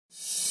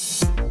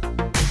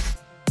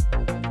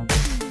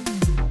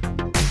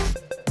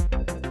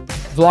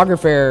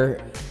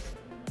Vloggerfair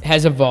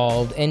has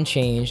evolved and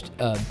changed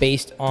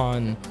based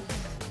on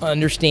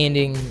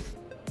understanding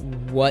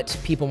what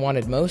people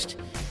wanted most.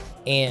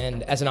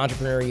 And as an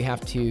entrepreneur, you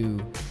have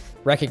to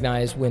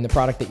recognize when the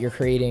product that you're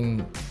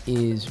creating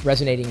is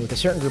resonating with a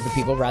certain group of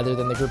people rather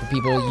than the group of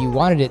people you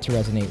wanted it to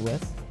resonate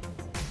with.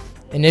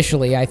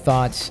 Initially, I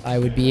thought I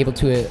would be able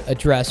to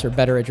address or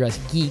better address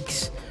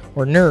geeks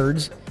or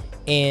nerds,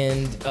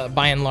 and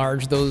by and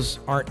large, those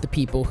aren't the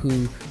people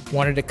who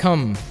wanted to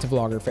come to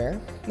Vloggerfair.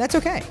 That's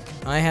okay.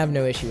 I have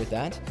no issue with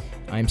that.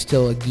 I'm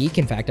still a geek.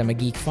 In fact, I'm a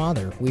geek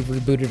father. We've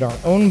rebooted our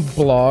own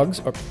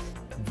blogs, or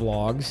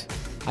vlogs.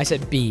 I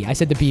said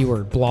the B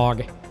word,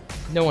 blog.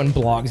 No one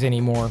blogs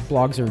anymore.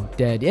 Blogs are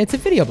dead. It's a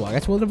video blog.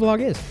 That's what a vlog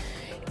is.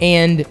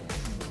 And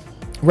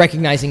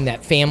recognizing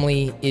that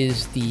family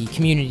is the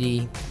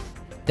community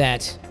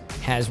that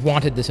has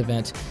wanted this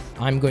event,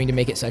 I'm going to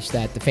make it such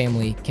that the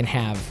family can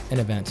have an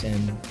event,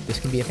 and this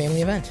can be a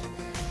family event.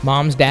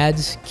 Moms,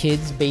 dads,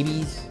 kids,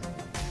 babies,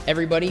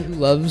 everybody who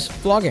loves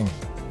vlogging.